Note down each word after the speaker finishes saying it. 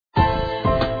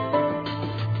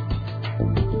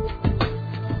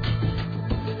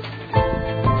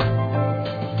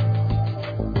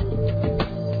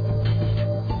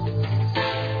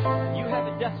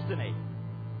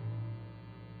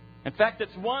In fact,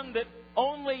 it's one that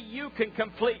only you can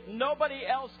complete. Nobody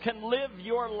else can live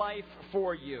your life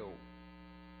for you.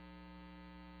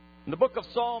 In the book of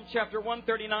Psalm, chapter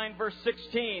 139, verse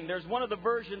 16, there's one of the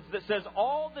versions that says,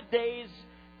 all the days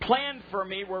planned for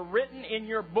me were written in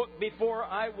your book before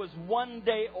I was 1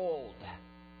 day old.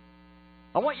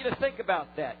 I want you to think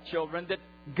about that, children, that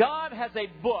God has a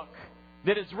book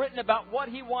that is written about what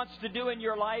He wants to do in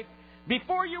your life.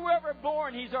 Before you were ever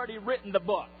born, He's already written the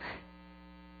book.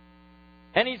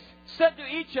 And He's said to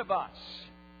each of us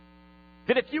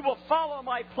that if you will follow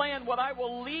my plan, what I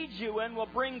will lead you in will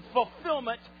bring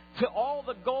fulfillment to all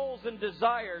the goals and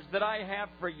desires that I have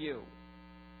for you.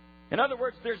 In other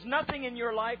words, there's nothing in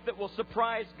your life that will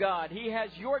surprise God. He has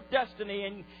your destiny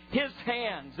in His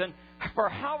hands. And for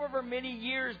however many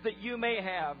years that you may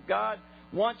have, God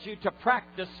wants you to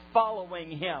practice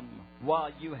following Him while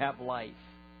you have life.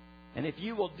 And if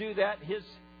you will do that, His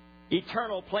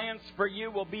eternal plans for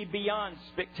you will be beyond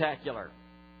spectacular.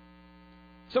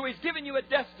 So He's given you a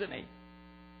destiny.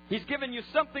 He's given you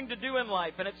something to do in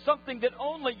life, and it's something that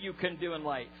only you can do in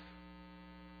life.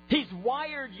 He's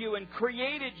wired you and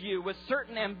created you with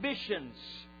certain ambitions,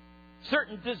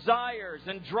 certain desires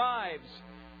and drives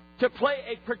to play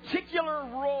a particular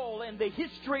role in the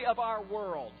history of our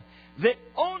world that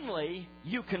only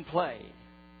you can play.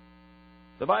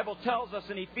 The Bible tells us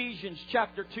in Ephesians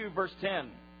chapter 2, verse 10,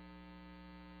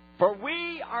 for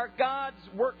we are God's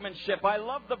workmanship. I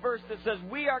love the verse that says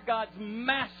we are God's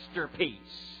masterpiece,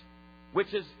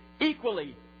 which is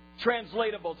equally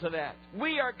translatable to that.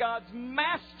 We are God's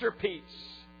masterpiece.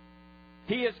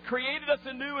 He has created us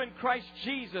anew in Christ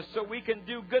Jesus so we can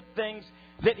do good things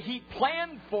that He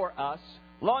planned for us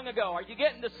long ago. Are you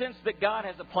getting the sense that God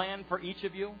has a plan for each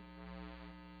of you?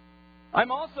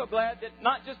 I'm also glad that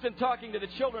not just in talking to the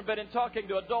children, but in talking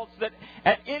to adults, that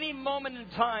at any moment in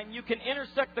time you can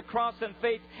intersect the cross and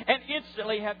faith and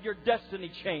instantly have your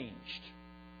destiny changed.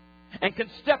 And can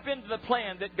step into the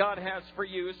plan that God has for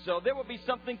you. So there will be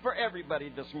something for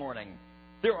everybody this morning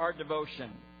through our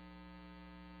devotion.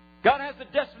 God has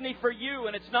a destiny for you,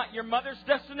 and it's not your mother's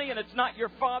destiny, and it's not your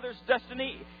father's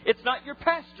destiny. It's not your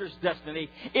pastor's destiny.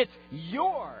 It's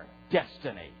your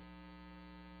destiny.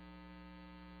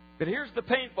 But here's the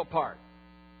painful part.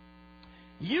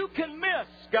 You can miss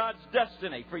God's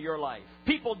destiny for your life.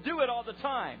 People do it all the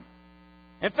time.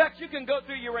 In fact, you can go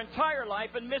through your entire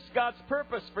life and miss God's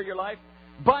purpose for your life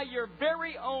by your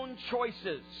very own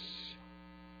choices.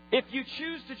 If you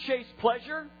choose to chase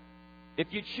pleasure, if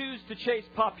you choose to chase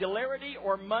popularity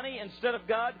or money instead of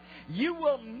God, you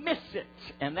will miss it.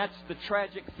 And that's the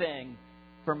tragic thing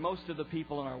for most of the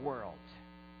people in our world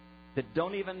that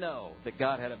don't even know that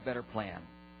God had a better plan.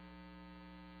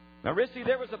 Now, Rissy,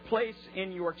 there was a place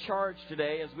in your charge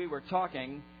today as we were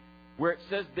talking where it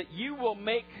says that you will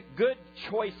make good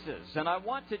choices. And I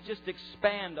want to just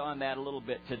expand on that a little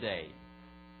bit today.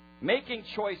 Making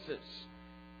choices.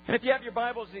 And if you have your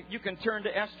Bibles, you can turn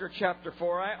to Esther chapter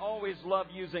 4. I always love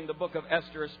using the book of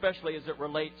Esther, especially as it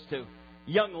relates to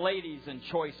young ladies and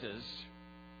choices.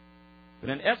 But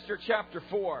in Esther chapter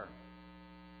 4,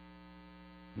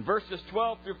 in verses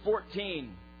 12 through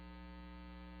 14,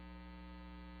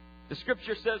 the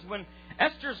Scripture says, when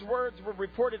Esther's words were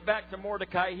reported back to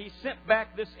Mordecai, he sent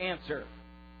back this answer.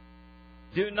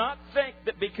 Do not think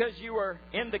that because you are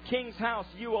in the king's house,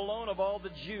 you alone of all the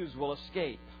Jews will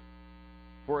escape.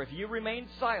 For if you remain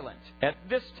silent at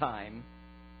this time,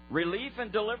 relief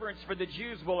and deliverance for the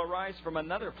Jews will arise from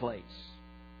another place.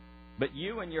 But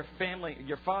you and your family,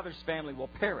 your father's family, will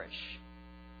perish.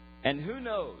 And who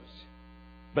knows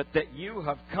but that you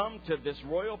have come to this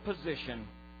royal position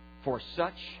for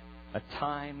such a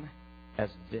time as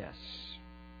this.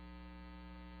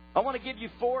 I want to give you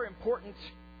 4 important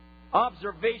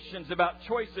observations about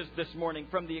choices this morning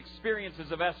from the experiences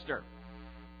of Esther.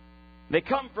 They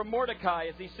come from Mordecai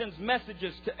as he sends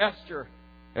messages to Esther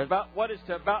about what is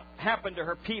to happen to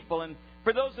her people. And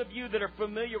for those of you that are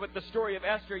familiar with the story of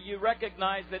Esther, you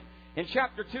recognize that in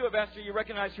chapter 2 of Esther, you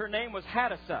recognize her name was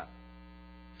Hadassah.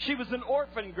 She was an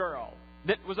orphan girl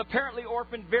that was apparently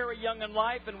orphaned very young in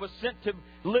life and was sent to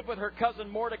live with her cousin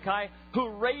Mordecai, who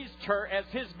raised her as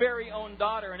his very own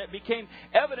daughter. And it became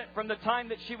evident from the time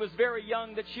that she was very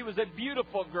young that she was a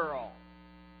beautiful girl.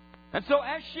 And so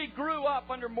as she grew up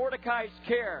under Mordecai's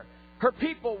care, her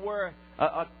people were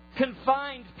a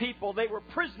confined people. They were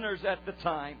prisoners at the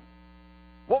time.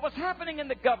 What was happening in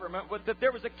the government was that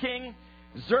there was a king,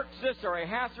 Xerxes or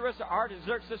Ahasuerus or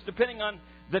Artaxerxes, depending on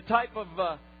the type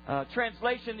of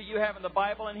translation that you have in the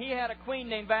Bible, and he had a queen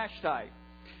named Vashti.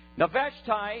 Now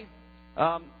Vashti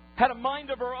had a mind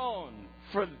of her own.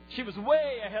 She was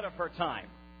way ahead of her time.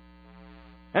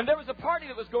 And there was a party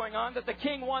that was going on that the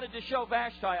king wanted to show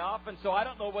Vashti off, and so I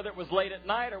don't know whether it was late at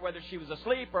night or whether she was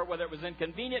asleep or whether it was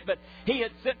inconvenient, but he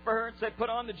had sent for her and said, put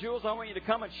on the jewels, I want you to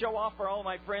come and show off for all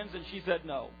my friends, and she said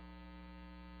no.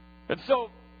 And so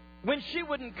when she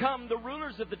wouldn't come, the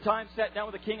rulers at the time sat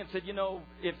down with the king and said, you know,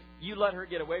 if you let her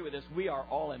get away with this, we are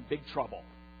all in big trouble.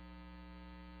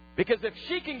 Because if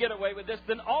she can get away with this,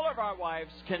 then all of our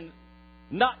wives can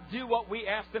not do what we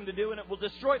ask them to do, and it will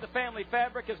destroy the family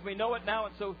fabric as we know it now.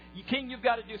 And so, king, you've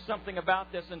got to do something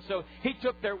about this. And so he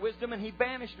took their wisdom and he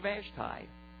banished Vashti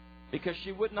because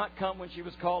she would not come when she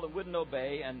was called and wouldn't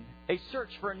obey, and a search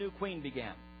for a new queen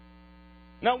began.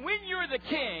 Now, when you're the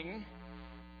king,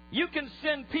 you can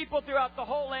send people throughout the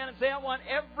whole land and say, I want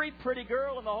every pretty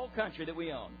girl in the whole country that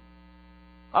we own.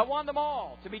 I want them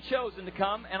all to be chosen to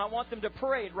come, and I want them to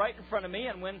parade right in front of me,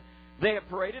 and when they have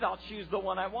paraded, I'll choose the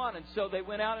one I want. And so they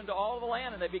went out into all of the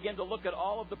land, and they began to look at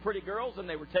all of the pretty girls, and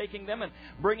they were taking them and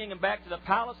bringing them back to the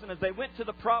palace. And as they went to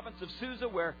the province of Susa,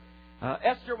 where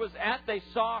Esther was at, they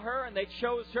saw her, and they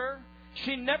chose her.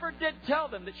 She never did tell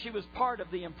them that she was part of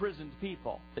the imprisoned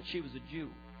people, that she was a Jew.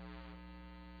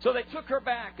 So they took her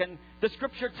back, and the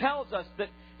Scripture tells us that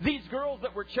these girls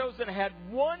that were chosen had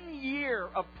 1 year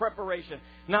of preparation.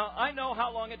 Now, I know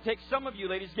how long it takes some of you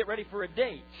ladies to get ready for a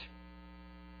date.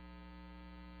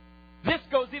 This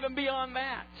goes even beyond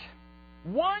that.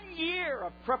 1 year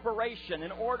of preparation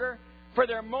in order for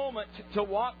their moment to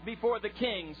walk before the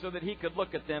king so that he could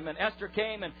look at them. And Esther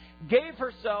came and gave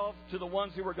herself to the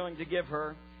ones who were going to give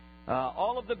her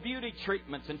all of the beauty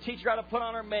treatments and teach her how to put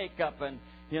on her makeup and,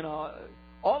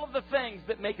 all of the things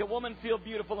that make a woman feel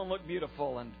beautiful and look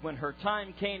beautiful. And when her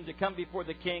time came to come before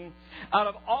the king, out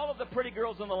of all of the pretty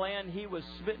girls in the land, he was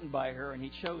smitten by her, and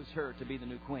he chose her to be the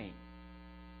new queen.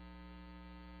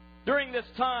 During this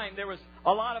time, there was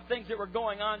a lot of things that were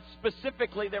going on.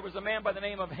 Specifically, there was a man by the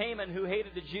name of Haman who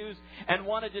hated the Jews and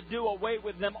wanted to do away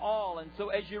with them all. And so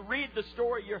as you read the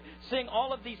story, you're seeing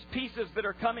all of these pieces that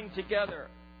are coming together.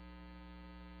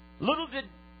 Little did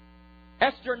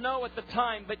Esther know at the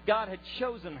time, but God had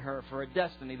chosen her for a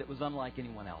destiny that was unlike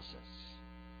anyone else's.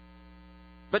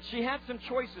 But she had some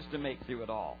choices to make through it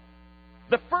all.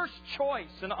 The first choice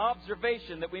and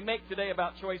observation that we make today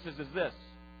about choices is this.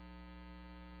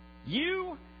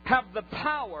 You have the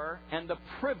power and the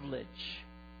privilege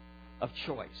of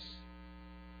choice.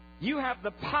 You have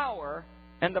the power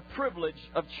and the privilege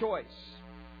of choice.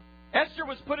 Esther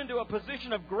was put into a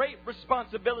position of great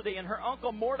responsibility, and her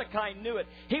uncle Mordecai knew it.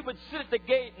 He would sit at the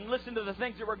gate and listen to the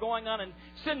things that were going on and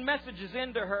send messages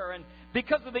into her. And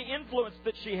because of the influence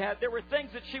that she had, there were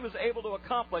things that she was able to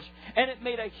accomplish. And it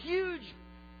made a huge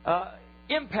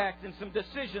impact in some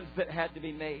decisions that had to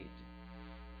be made.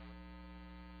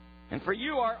 And for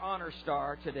you, our honor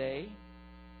star today,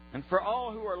 and for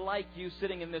all who are like you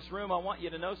sitting in this room, I want you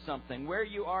to know something. Where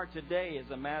you are today is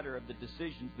a matter of the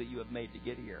decisions that you have made to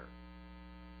get here.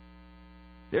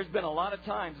 There's been a lot of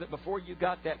times that before you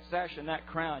got that sash and that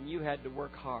crown, you had to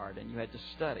work hard and you had to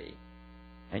study.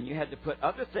 And you had to put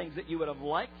other things that you would have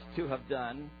liked to have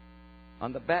done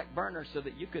on the back burner so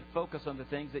that you could focus on the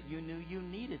things that you knew you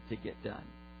needed to get done.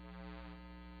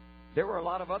 There were a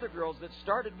lot of other girls that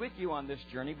started with you on this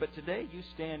journey, but today you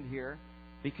stand here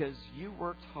because you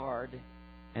worked hard,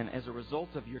 and as a result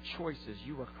of your choices,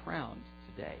 you are crowned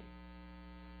today.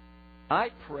 I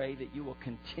pray that you will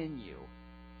continue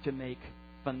to make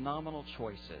phenomenal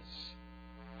choices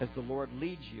as the Lord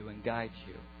leads you and guides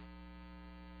you.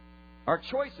 Our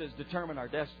choices determine our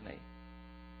destiny.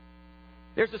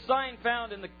 There's a sign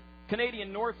found in the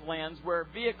Canadian Northlands where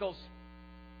vehicles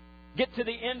get to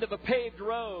the end of a paved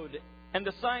road, and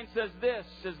the sign says this,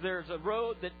 says there's a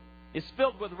road that is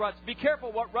filled with ruts. Be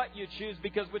careful what rut you choose,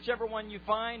 because whichever one you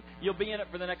find, you'll be in it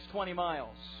for the next 20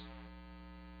 miles.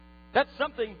 That's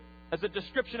something as a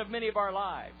description of many of our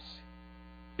lives.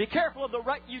 Be careful of the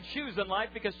rut you choose in life,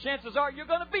 because chances are you're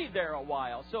going to be there a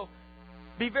while. So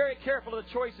be very careful of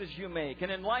the choices you make.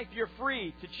 And in life, you're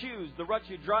free to choose the rut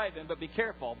you drive in, but be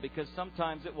careful, because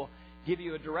sometimes it will give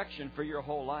you a direction for your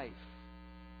whole life.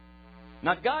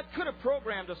 Now, God could have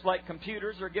programmed us like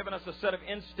computers or given us a set of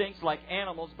instincts like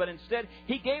animals, but instead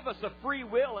He gave us a free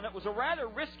will, and it was a rather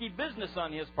risky business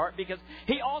on His part because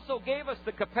He also gave us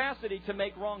the capacity to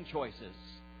make wrong choices.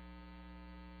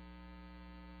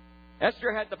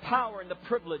 Esther had the power and the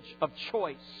privilege of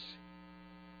choice,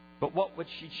 but what would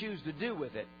she choose to do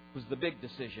with it was the big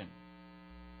decision.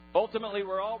 Ultimately,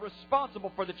 we're all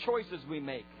responsible for the choices we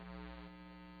make.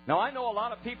 Now, I know a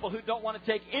lot of people who don't want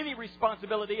to take any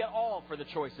responsibility at all for the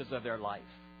choices of their life.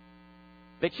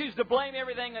 They choose to blame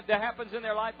everything that happens in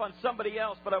their life on somebody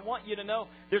else. But I want you to know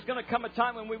there's going to come a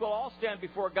time when we will all stand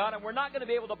before God, and we're not going to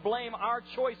be able to blame our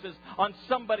choices on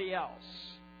somebody else.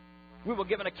 We will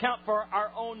give an account for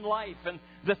our own life and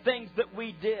the things that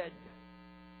we did.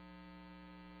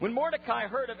 When Mordecai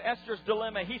heard of Esther's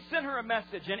dilemma, he sent her a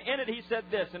message, and in it he said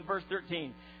this in verse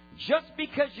 13, "Just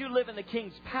because you live in the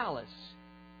king's palace,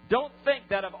 don't think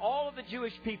that of all of the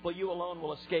Jewish people you alone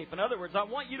will escape." In other words, I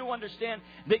want you to understand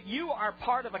that you are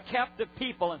part of a captive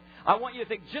people, and I want you to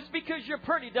think just because you're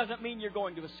pretty doesn't mean you're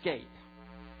going to escape.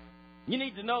 You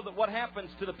need to know that what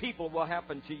happens to the people will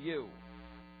happen to you.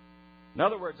 In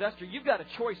other words, Esther, you've got a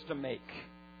choice to make.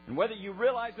 And whether you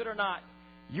realize it or not,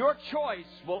 your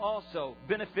choice will also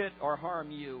benefit or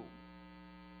harm you.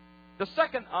 The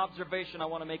second observation I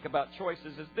want to make about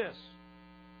choices is this.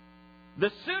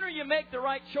 The sooner you make the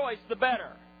right choice, the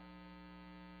better.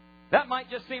 That might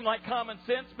just seem like common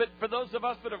sense, but for those of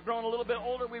us that have grown a little bit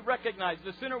older, we recognize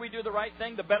the sooner we do the right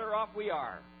thing, the better off we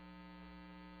are.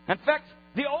 In fact,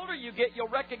 the older you get, you'll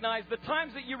recognize the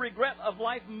times that you regret of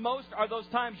life most are those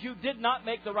times you did not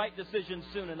make the right decision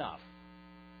soon enough.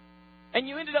 And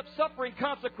you ended up suffering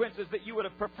consequences that you would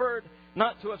have preferred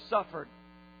not to have suffered.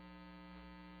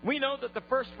 We know that the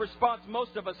first response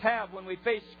most of us have when we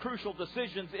face crucial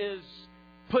decisions is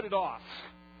put it off,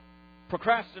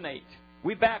 procrastinate.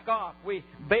 We back off, we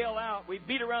bail out, we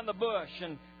beat around the bush.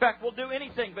 In fact, we'll do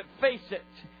anything but face it.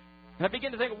 And I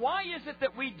begin to think, why is it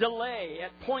that we delay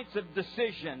at points of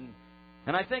decision?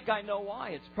 And I think I know why.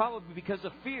 It's probably because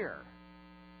of fear.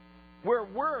 We're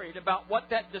worried about what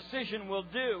that decision will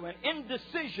do. And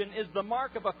indecision is the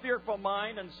mark of a fearful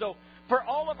mind. And so for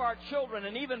all of our children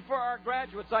and even for our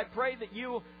graduates, I pray that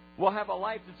you will have a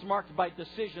life that's marked by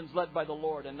decisions led by the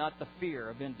Lord and not the fear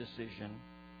of indecision.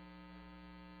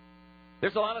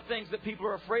 There's a lot of things that people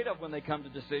are afraid of when they come to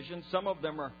decisions. Some of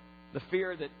them are the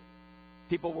fear that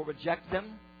people will reject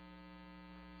them.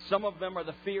 Some of them are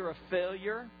the fear of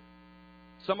failure.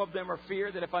 Some of them are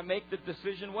fear that if I make the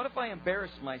decision, what if I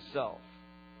embarrass myself?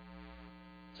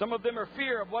 Some of them are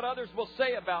fear of what others will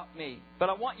say about me. But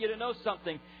I want you to know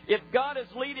something. If God is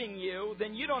leading you,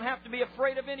 then you don't have to be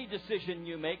afraid of any decision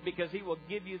you make, because He will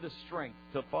give you the strength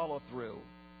to follow through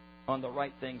on the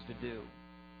right things to do.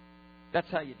 That's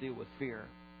how you deal with fear.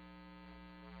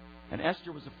 And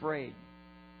Esther was afraid.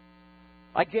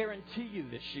 I guarantee you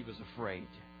that she was afraid.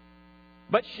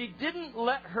 But she didn't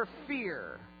let her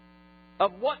fear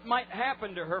of what might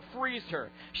happen to her freeze her.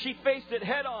 She faced it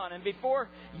head on. And before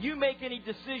you make any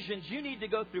decisions, you need to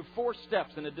go through 4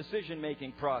 steps in a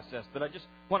decision-making process that I just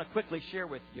want to quickly share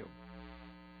with you.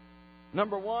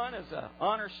 Number 1, as an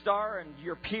honor star and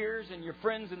your peers and your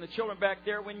friends and the children back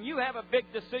there, when you have a big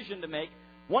decision to make,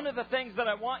 one of the things that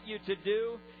I want you to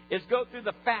do is go through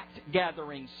the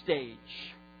fact-gathering stage.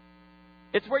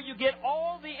 It's where you get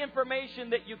all the information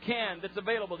that you can that's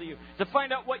available to you to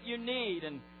find out what you need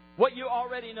and what you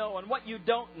already know and what you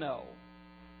don't know.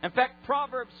 In fact,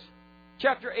 Proverbs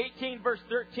chapter 18, verse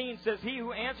 13 says, "He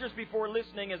who answers before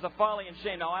listening is a folly and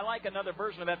shame." Now, I like another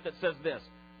version of that says this: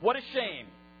 "What a shame!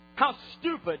 How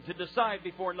stupid to decide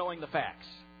before knowing the facts."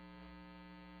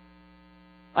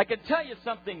 I can tell you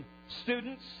something,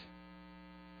 students.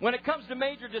 When it comes to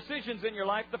major decisions in your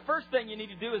life, the first thing you need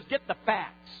to do is get the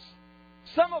facts.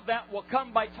 Some of that will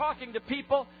come by talking to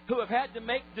people who have had to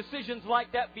make decisions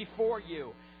like that before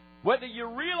you. Whether you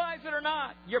realize it or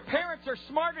not, your parents are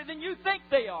smarter than you think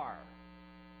they are.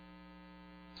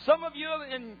 Some of you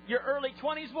in your early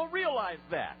 20s will realize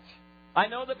that. I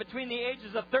know that between the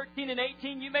ages of 13 and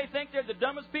 18, you may think they're the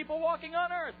dumbest people walking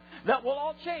on earth. That will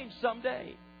all change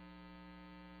someday.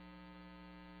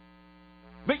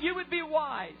 But you would be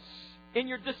wise in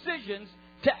your decisions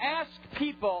to ask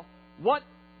people what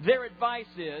their advice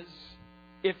is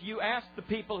if you ask the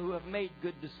people who have made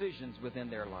good decisions within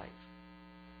their life.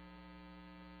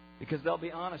 Because they'll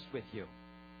be honest with you.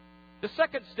 The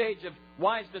second stage of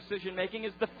wise decision making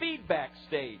is the feedback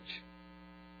stage.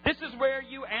 This is where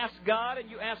you ask God and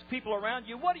you ask people around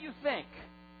you, what do you think?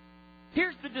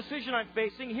 Here's the decision I'm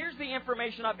facing. Here's the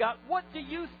information I've got. What do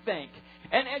you think?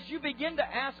 And as you begin to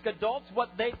ask adults what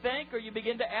they think, or you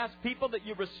begin to ask people that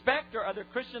you respect or other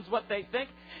Christians what they think,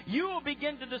 you will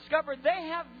begin to discover they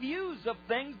have views of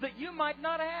things that you might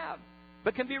not have,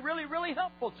 but can be really, really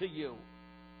helpful to you.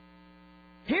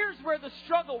 Here's where the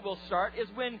struggle will start, is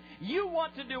when you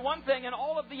want to do one thing and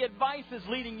all of the advice is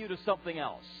leading you to something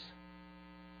else.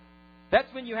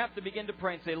 That's when you have to begin to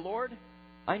pray and say, Lord,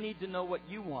 I need to know what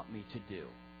you want me to do.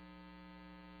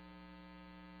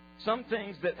 Some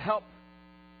things that help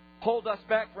hold us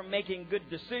back from making good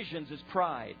decisions is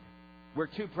pride. We're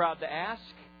too proud to ask.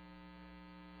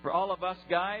 For all of us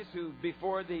guys who,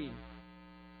 before the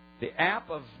app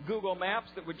of Google Maps,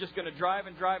 that we're just going to drive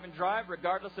and drive and drive,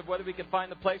 regardless of whether we can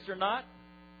find the place or not,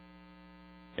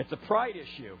 it's a pride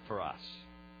issue for us.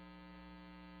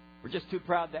 We're just too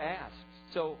proud to ask.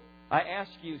 So I ask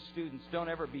you, students, don't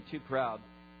ever be too proud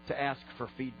to ask for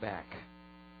feedback.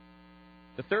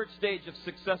 The third stage of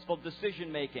successful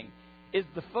decision making is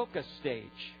the focus stage.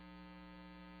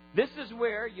 This is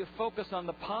where you focus on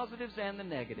the positives and the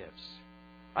negatives.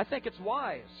 I think it's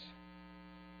wise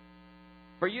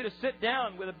for you to sit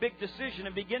down with a big decision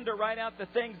and begin to write out the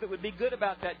things that would be good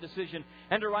about that decision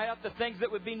and to write out the things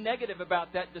that would be negative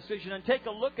about that decision and take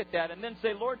a look at that and then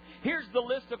say, Lord, here's the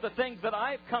list of the things that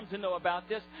I've come to know about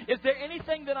this. Is there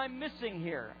anything that I'm missing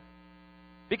here?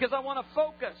 Because I want to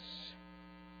focus.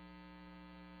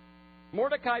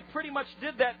 Mordecai pretty much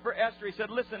did that for Esther. He said,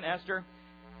 listen, Esther,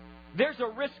 there's a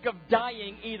risk of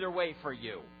dying either way for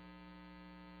you.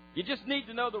 You just need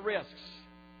to know the risks.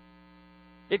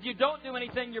 If you don't do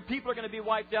anything, your people are going to be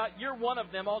wiped out. You're one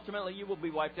of them. Ultimately, you will be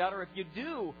wiped out. Or if you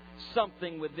do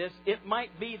something with this, it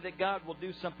might be that God will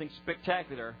do something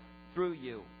spectacular through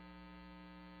you.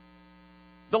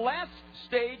 The last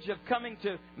stage of coming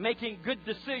to making good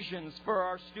decisions for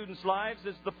our students' lives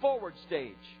is the forward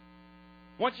stage.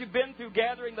 Once you've been through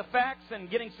gathering the facts and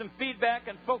getting some feedback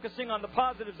and focusing on the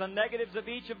positives and negatives of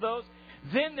each of those,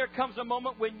 then there comes a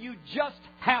moment when you just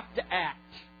have to act.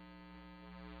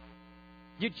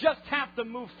 You just have to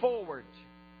move forward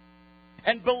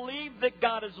and believe that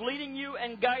God is leading you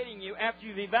and guiding you after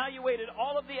you've evaluated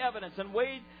all of the evidence and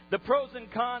weighed the pros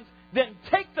and cons. Then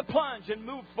take the plunge and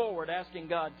move forward, asking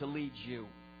God to lead you.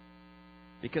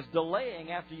 Because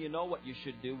delaying after you know what you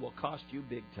should do will cost you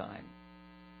big time.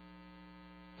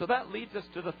 So that leads us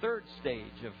to the third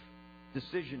stage of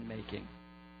decision making.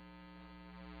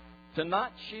 To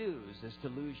not choose is to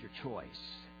lose your choice.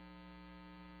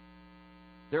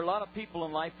 There are a lot of people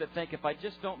in life that think if I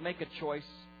just don't make a choice,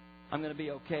 I'm going to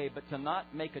be okay. But to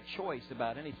not make a choice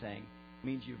about anything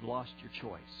means you've lost your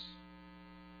choice.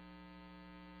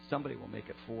 Somebody will make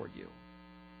it for you.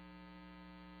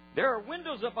 There are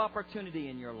windows of opportunity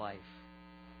in your life.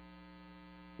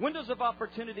 Windows of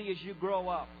opportunity as you grow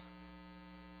up.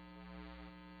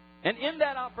 And in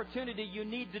that opportunity, you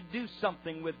need to do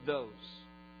something with those.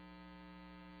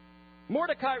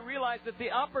 Mordecai realized that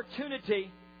the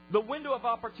opportunity, the window of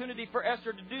opportunity for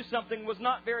Esther to do something was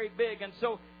not very big. And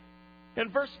so in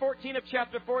verse 14 of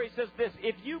chapter 4, he says this: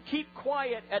 if you keep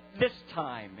quiet at this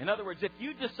time, in other words, if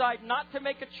you decide not to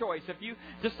make a choice, if you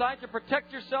decide to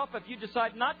protect yourself, if you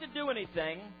decide not to do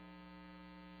anything,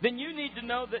 then you need to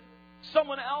know that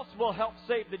someone else will help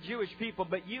save the Jewish people,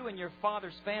 but you and your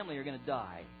father's family are going to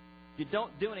die. If you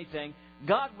don't do anything,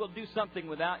 God will do something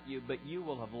without you, but you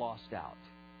will have lost out.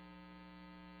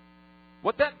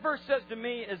 What that verse says to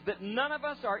me is that none of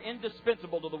us are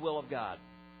indispensable to the will of God.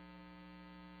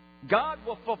 God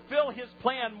will fulfill His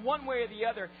plan one way or the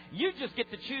other. You just get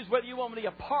to choose whether you want to be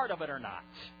a part of it or not.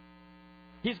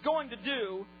 He's going to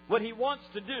do what He wants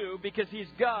to do because He's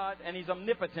God and He's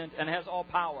omnipotent and has all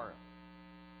power.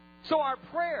 So our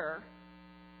prayer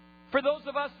for those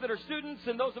of us that are students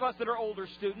and those of us that are older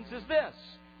students is this: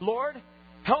 Lord,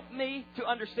 help me to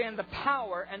understand the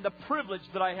power and the privilege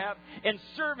that I have in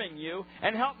serving you,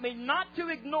 and help me not to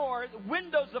ignore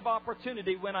windows of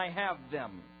opportunity when I have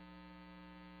them.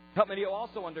 Help me to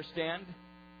also understand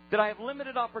that I have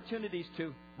limited opportunities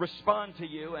to respond to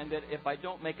you, and that if I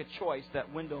don't make a choice,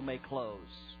 that window may close,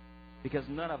 because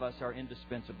none of us are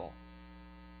indispensable.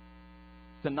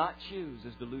 To not choose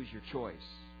is to lose your choice.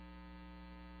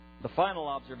 The final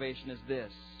observation is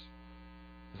this: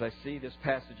 as I see this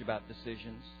passage about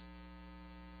decisions,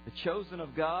 the chosen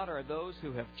of God are those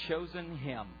who have chosen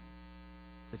Him.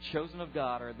 The chosen of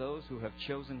God are those who have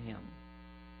chosen Him.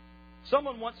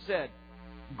 Someone once said,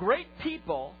 great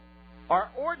people are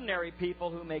ordinary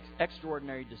people who make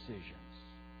extraordinary decisions.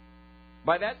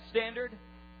 By that standard,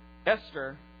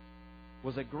 Esther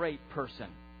was a great person.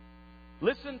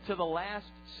 Listen to the last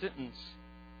sentence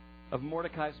of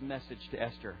Mordecai's message to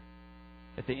Esther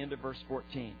at the end of verse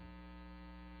 14.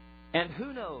 And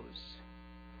who knows,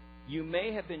 you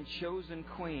may have been chosen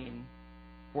queen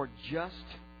for just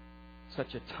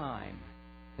such a time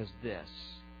as this.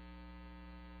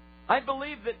 I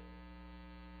believe that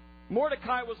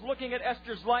Mordecai was looking at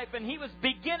Esther's life, and he was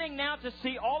beginning now to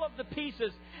see all of the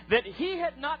pieces that he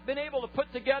had not been able to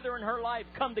put together in her life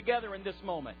come together in this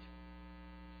moment.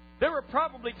 There were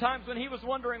probably times when he was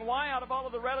wondering why, out of all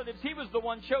of the relatives, he was the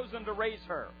one chosen to raise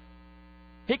her.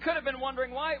 He could have been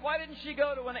wondering, why didn't she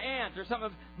go to an aunt or something?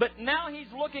 But now he's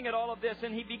looking at all of this,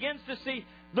 and he begins to see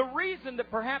the reason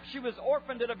that perhaps she was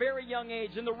orphaned at a very young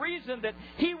age, and the reason that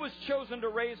he was chosen to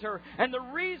raise her, and the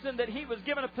reason that he was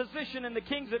given a position in the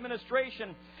king's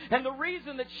administration, and the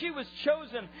reason that she was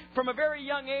chosen from a very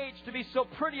young age to be so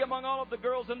pretty among all of the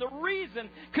girls, and the reason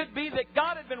could be that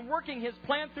God had been working His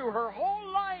plan through her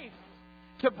whole life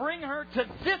to bring her to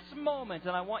this moment.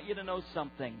 And I want you to know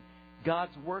something.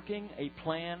 God's working a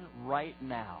plan right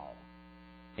now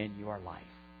in your life.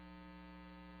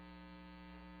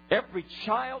 Every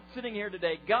child sitting here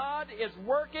today, God is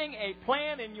working a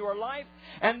plan in your life,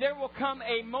 and there will come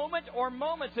a moment or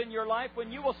moments in your life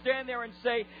when you will stand there and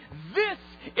say, this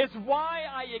is why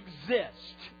I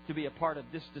exist, to be a part of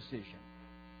this decision.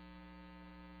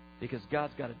 Because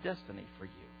God's got a destiny for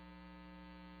you.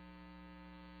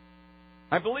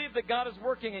 I believe that God is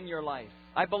working in your life.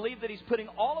 I believe that He's putting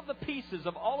all of the pieces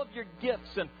of all of your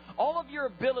gifts and all of your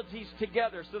abilities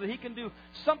together so that He can do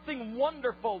something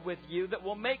wonderful with you that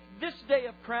will make this day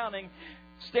of crowning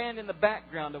stand in the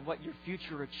background of what your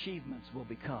future achievements will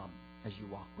become as you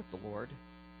walk with the Lord.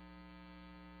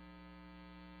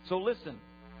 So listen,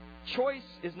 choice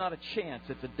is not a chance,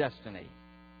 it's a destiny.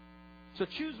 So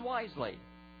choose wisely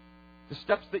the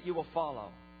steps that you will follow.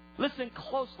 Listen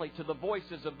closely to the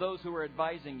voices of those who are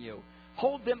advising you.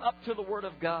 Hold them up to the Word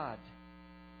of God.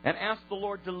 And ask the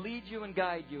Lord to lead you and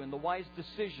guide you in the wise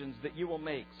decisions that you will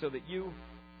make so that you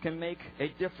can make a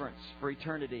difference for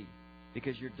eternity.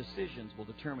 Because your decisions will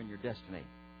determine your destiny.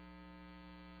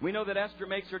 We know that Esther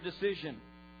makes her decision.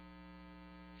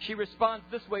 She responds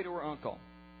this way to her uncle.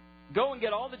 Go and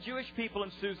get all the Jewish people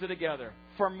in Susa together.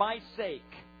 For my sake,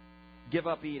 give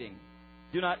up eating.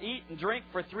 Do not eat and drink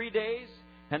for 3 days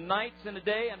and nights and a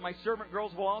day, and my servant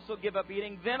girls will also give up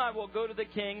eating. Then I will go to the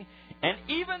king, and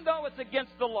even though it's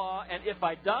against the law, and if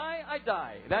I die, I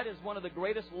die. That is one of the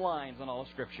greatest lines in all of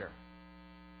Scripture.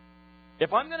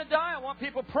 If I'm going to die, I want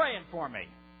people praying for me.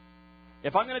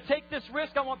 If I'm going to take this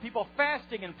risk, I want people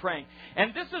fasting and praying.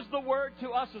 And this is the word to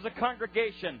us as a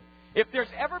congregation. If there's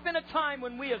ever been a time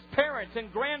when we as parents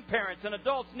and grandparents and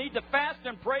adults need to fast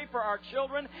and pray for our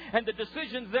children and the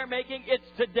decisions they're making, it's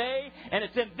today and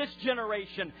it's in this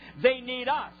generation. They need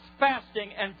us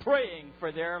fasting and praying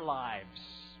for their lives.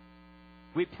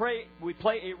 We play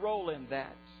a role in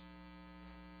that.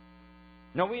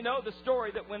 Now we know the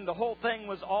story that when the whole thing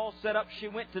was all set up, she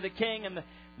went to the king, and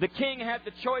the king had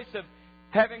the choice of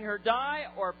having her die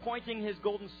or pointing his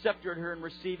golden scepter at her and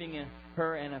receiving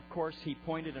her. And of course he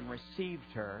pointed and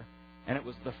received her. And it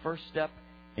was the first step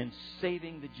in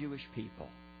saving the Jewish people.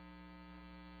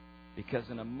 Because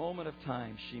in a moment of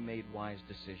time she made wise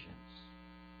decisions.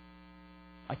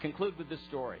 I conclude with this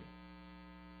story.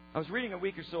 I was reading a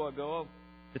week or so ago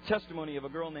the testimony of a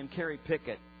girl named Carrie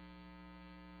Pickett.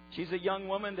 She's a young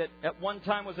woman that at one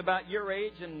time was about your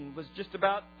age and was just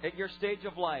about at your stage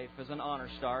of life as an honor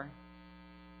star.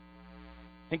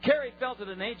 And Carrie felt at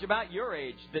an age about your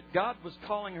age that God was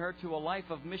calling her to a life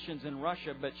of missions in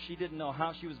Russia, but she didn't know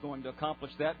how she was going to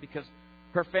accomplish that because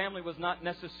her family was not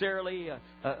necessarily a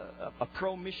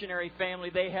pro-missionary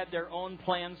family. They had their own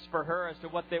plans for her as to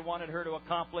what they wanted her to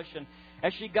accomplish. And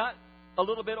as she got a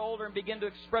little bit older and began to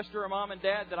express to her mom and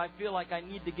dad that I feel like I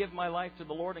need to give my life to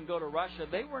the Lord and go to Russia,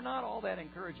 they were not all that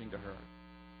encouraging to her.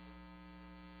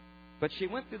 But she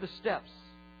went through the steps.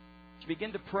 She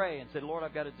began to pray and said, Lord,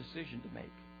 I've got a decision to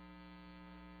make.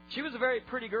 She was a very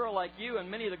pretty girl like you and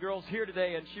many of the girls here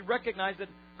today, and she recognized that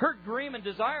her dream and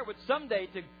desire was someday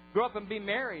to grow up and be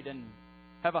married and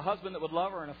have a husband that would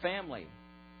love her and a family.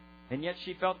 And yet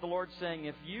she felt the Lord saying,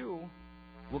 if you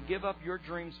will give up your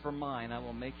dreams for mine, I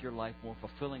will make your life more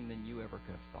fulfilling than you ever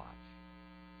could have thought.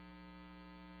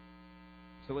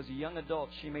 So as a young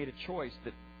adult, she made a choice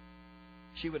that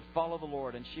she would follow the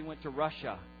Lord, and she went to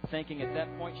Russia, thinking at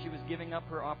that point she was giving up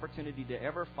her opportunity to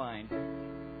ever find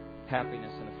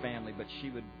happiness in a family, but she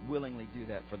would willingly do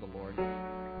that for the Lord.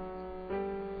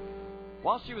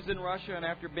 While she was in Russia, and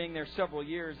after being there several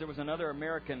years, there was another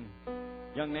American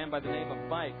young man by the name of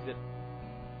Mike that,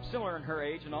 similar in her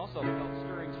age, and also felt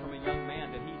stirrings from a young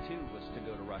man that he too was to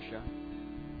go to Russia.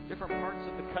 Different parts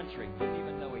of the country didn't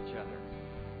even know each other.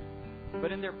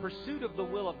 But in their pursuit of the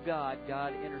will of God,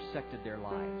 God intersected their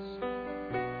lives.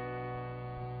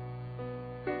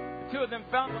 The two of them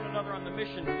found one another on the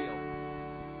mission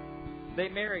field. They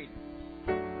married.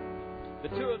 The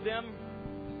two of them,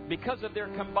 because of their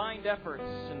combined efforts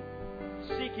and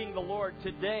seeking the Lord,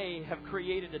 today have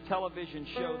created a television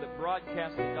show that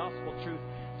broadcasts the gospel truth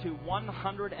to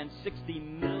 160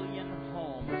 million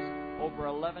homes over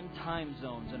 11 time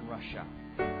zones in Russia.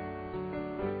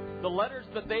 the letters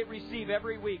that they receive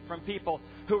every week from people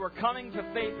who are coming to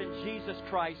faith in Jesus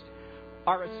Christ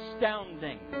are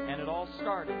astounding. And it all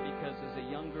started because as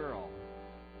a young girl,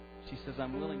 she says,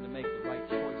 I'm willing to make the right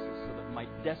choices so that my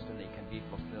destiny can be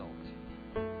fulfilled.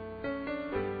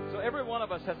 So every one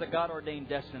of us has a God-ordained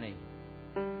destiny.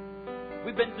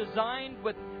 We've been designed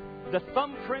with the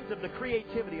thumbprint of the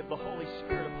creativity of the Holy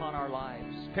Spirit upon our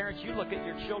lives. Parents, you look at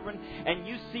your children and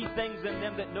you see things in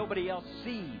them that nobody else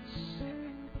sees.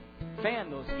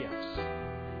 Fan those gifts.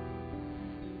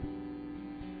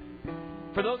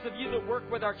 For those of you that work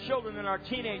with our children and our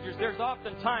teenagers, there's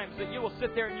often times that you will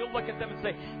sit there and you'll look at them and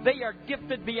say, they are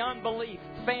gifted beyond belief.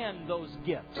 Fan those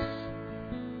gifts.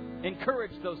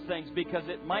 Encourage those things, because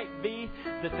it might be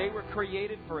that they were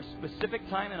created for a specific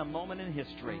time and a moment in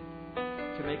history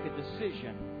to make a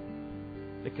decision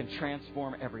that can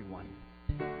transform everyone.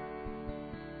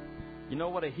 You know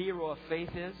what a hero of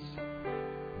faith is?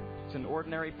 It's an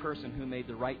ordinary person who made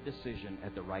the right decision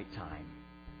at the right time.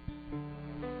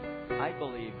 I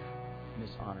believe,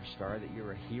 Miss Honor Star, that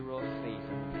you're a hero of faith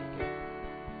in the making.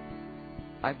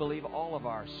 I believe all of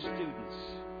our students,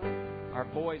 our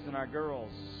boys and our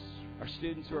girls, our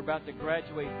students who are about to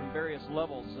graduate from various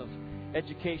levels of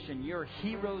education, you're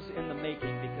heroes in the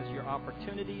making, because your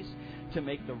opportunities to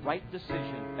make the right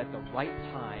decision at the right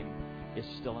time is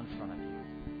still in front of you.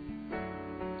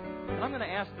 And I'm going to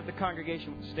ask that the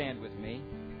congregation would stand with me.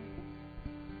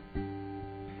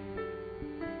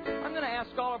 I'm going to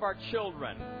ask all of our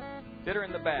children that are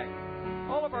in the back,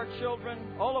 all of our children,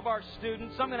 all of our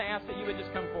students, I'm going to ask that you would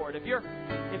just come forward. If you're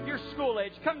school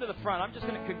age, come to the front. I'm just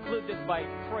going to conclude this by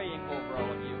praying over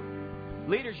all of you.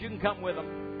 Leaders, you can come with them.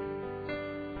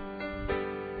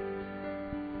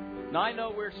 Now, I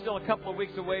know we're still a couple of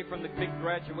weeks away from the big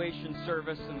graduation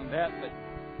service and that, but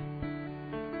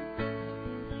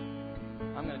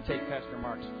I'm going to take Pastor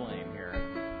Mark's flame here.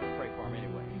 Pray for him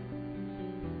anyway.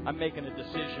 I'm making a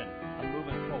decision. I'm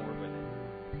moving forward with it.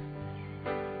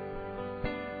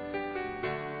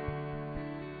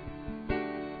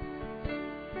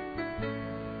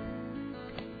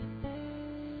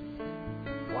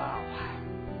 Wow.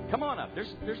 Come on up.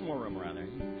 There's more room around there.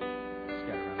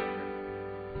 Scatter around here.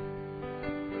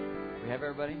 We have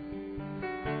everybody?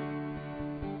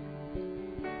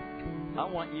 I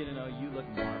want you to know you look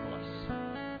marvelous.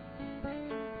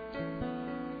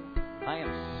 I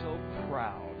am so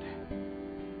proud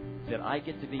that I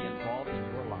get to be involved in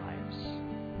your lives.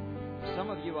 Some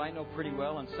of you I know pretty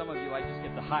well, and some of you I just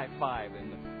get the high five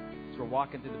as we're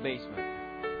walking through the basement.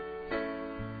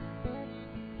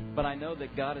 But I know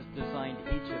that God has designed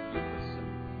each of you with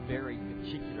some very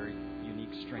particular,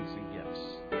 unique strengths and gifts.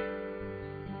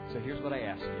 So here's what I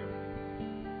ask you.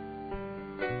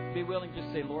 Be willing to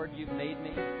say, Lord, you've made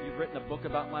me. You've written a book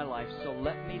about my life, so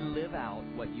let me live out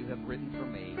what you have written for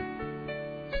me,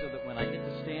 so that when I get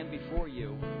to stand before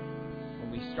you,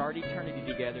 when we start eternity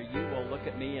together, you will look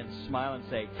at me and smile and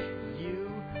say,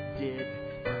 you did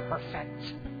perfect.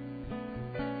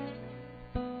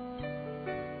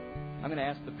 I'm going to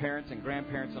ask the parents and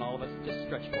grandparents and all of us to just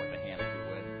stretch forth a hand, if you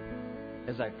would,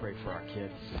 as I pray for our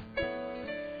kids.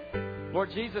 Lord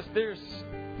Jesus, there's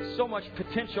so much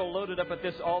potential loaded up at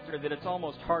this altar that it's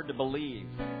almost hard to believe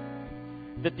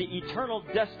that the eternal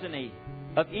destiny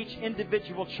of each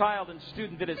individual child and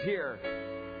student that is here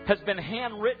has been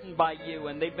handwritten by you,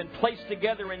 and they've been placed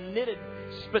together and knitted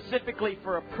specifically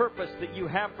for a purpose that you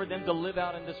have for them to live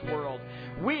out in this world.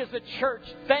 We as a church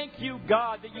thank you,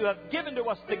 God, that you have given to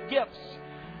us the gifts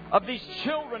of these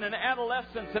children and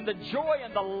adolescents and the joy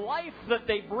and the life that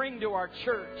they bring to our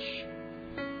church.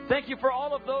 Thank you for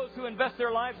all of those who invest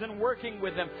their lives in working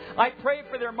with them. I pray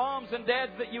for their moms and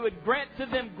dads that you would grant to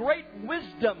them great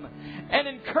wisdom and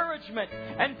encouragement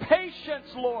and patience,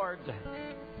 Lord,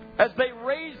 as they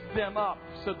raise them up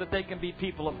so that they can be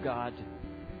people of God.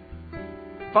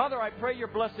 Father, I pray your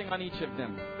blessing on each of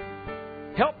them.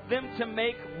 Help them to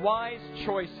make wise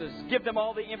choices. Give them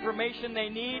all the information they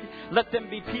need. Let them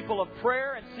be people of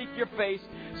prayer and seek your face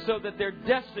so that their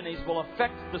destinies will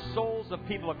affect the souls of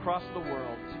people across the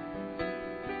world.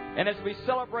 And as we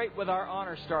celebrate with our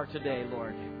honor star today,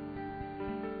 Lord,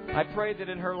 I pray that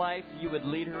in her life you would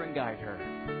lead her and guide her.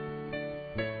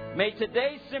 May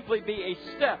today simply be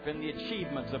a step in the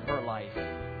achievements of her life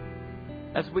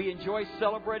as we enjoy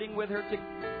celebrating with her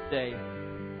today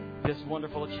this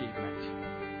wonderful achievement.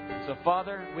 So,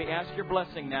 Father, we ask your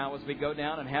blessing now as we go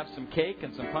down and have some cake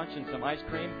and some punch and some ice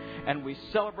cream, and we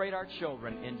celebrate our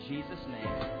children in Jesus' name.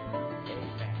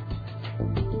 Amen.